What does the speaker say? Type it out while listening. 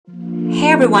Hey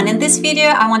everyone, in this video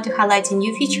I want to highlight a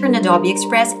new feature in Adobe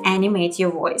Express, Animate Your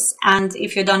Voice. And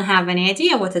if you don't have any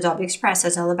idea what Adobe Express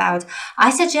is all about, I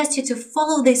suggest you to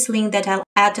follow this link that I'll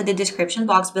add to the description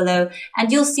box below,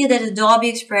 and you'll see that Adobe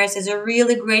Express is a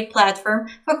really great platform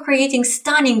for creating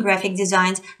stunning graphic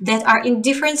designs that are in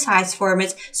different size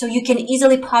formats, so you can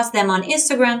easily post them on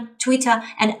Instagram, Twitter,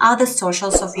 and other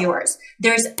socials of yours.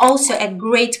 There's also a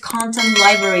great content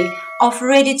library of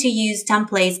ready-to-use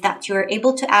templates that you're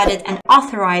able to edit and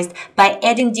authorize by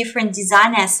adding different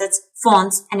design assets,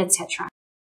 fonts, and etc.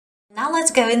 Now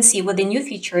let's go and see what the new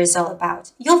feature is all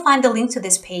about. You'll find the link to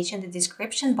this page in the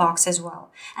description box as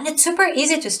well. And it's super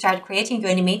easy to start creating your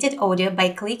animated audio by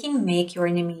clicking Make Your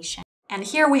Animation. And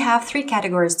here we have 3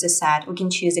 categories to set. We can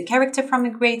choose a character from a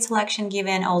great selection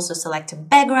given, also select a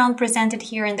background presented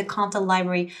here in the content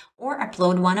library, or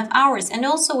upload one of ours. And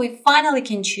also we finally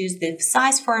can choose the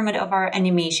size format of our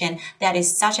animation. That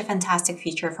is such a fantastic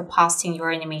feature for posting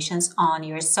your animations on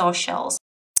your socials.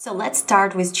 So let's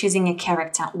start with choosing a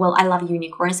character. Well, I love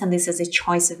unicorns and this is a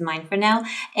choice of mine for now.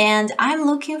 And I'm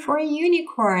looking for a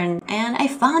unicorn and I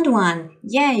found one.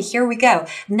 Yay, here we go.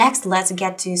 Next, let's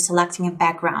get to selecting a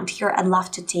background. Here, I'd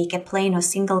love to take a plain or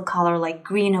single color like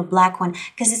green or black one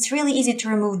because it's really easy to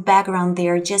remove background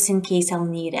there just in case I'll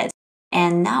need it.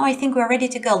 And now I think we're ready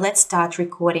to go. Let's start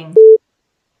recording.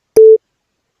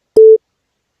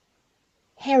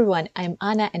 Hey everyone, I'm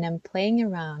Anna and I'm playing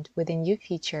around with a new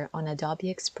feature on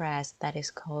Adobe Express that is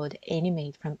called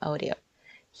Animate from Audio.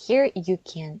 Here you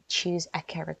can choose a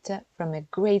character from a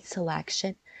great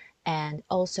selection and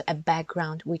also a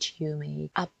background which you may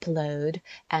upload,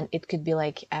 and it could be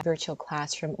like a virtual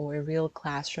classroom or a real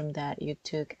classroom that you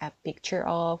took a picture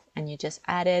of and you just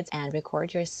added and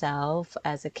record yourself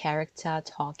as a character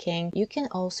talking. You can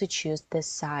also choose the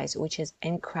size, which is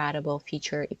an incredible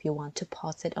feature if you want to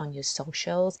post it on your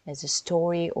socials as a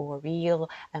story or reel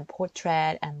and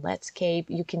portrait and landscape.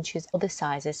 You can choose all the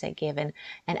sizes are given,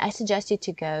 and I suggest you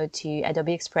to go to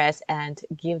Adobe Express and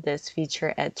give this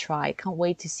feature a try. Can't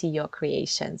wait to see your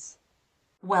creations.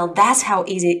 Well, that's how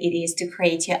easy it is to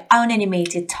create your own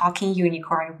animated talking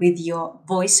unicorn with your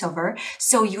voiceover.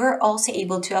 So you're also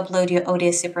able to upload your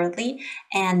audio separately.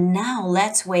 And now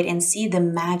let's wait and see the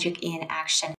magic in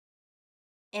action.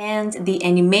 And the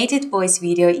animated voice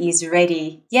video is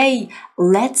ready. Yay!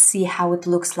 Let's see how it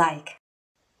looks like.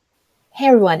 Hey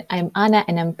everyone, I'm Anna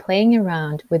and I'm playing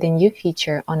around with a new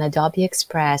feature on Adobe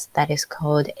Express that is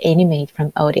called Animate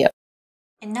from Audio.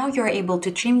 And now you're able to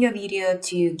trim your video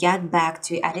to get back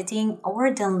to editing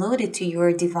or download it to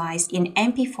your device in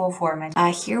MP4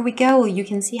 format. Here we go. You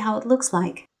can see how it looks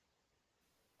like.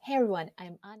 Hey everyone,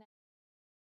 I'm Anna.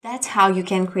 That's how you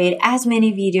can create as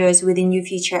many videos with a new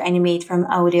feature Animate from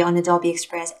Audio on Adobe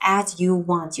Express as you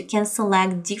want. You can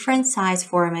select different size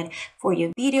format for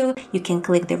your video. You can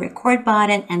click the record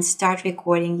button and start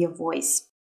recording your voice.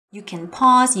 You can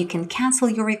pause, you can cancel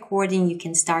your recording, you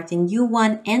can start a new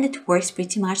one, and it works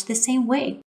pretty much the same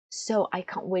way. So I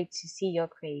can't wait to see your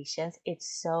creations. It's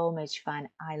so much fun.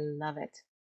 I love it.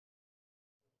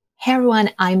 Hey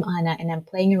everyone, I'm Anna and I'm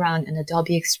playing around in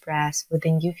Adobe Express with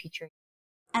a new feature.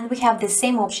 And we have the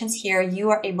same options here. You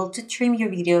are able to trim your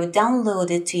video,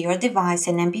 download it to your device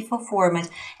in MP4 format.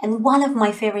 And one of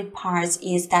my favorite parts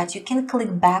is that you can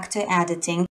click back to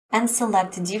editing and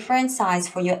select a different size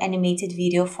for your animated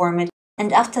video format.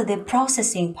 And after the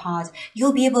processing part,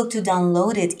 you'll be able to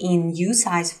download it in new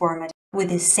size format with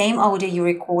the same audio you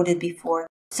recorded before.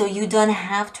 So you don't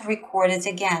have to record it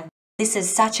again. This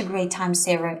is such a great time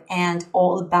saver and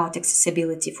all about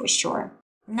accessibility for sure.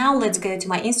 Now let's go to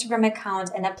my Instagram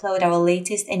account and upload our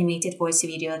latest animated voice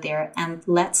video there, and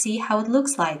let's see how it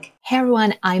looks like. Hey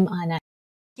everyone, I'm Anna.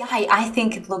 Yeah, I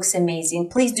think it looks amazing.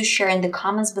 Please do share in the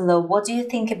comments below what do you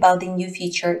think about the new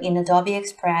feature in Adobe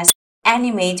Express,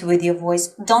 Animate with your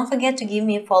voice. Don't forget to give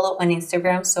me a follow on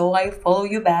Instagram so I follow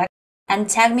you back, and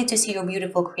tag me to see your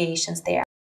beautiful creations there.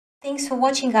 Thanks for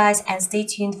watching guys, and stay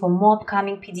tuned for more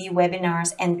upcoming PD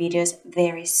webinars and videos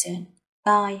very soon.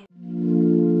 Bye!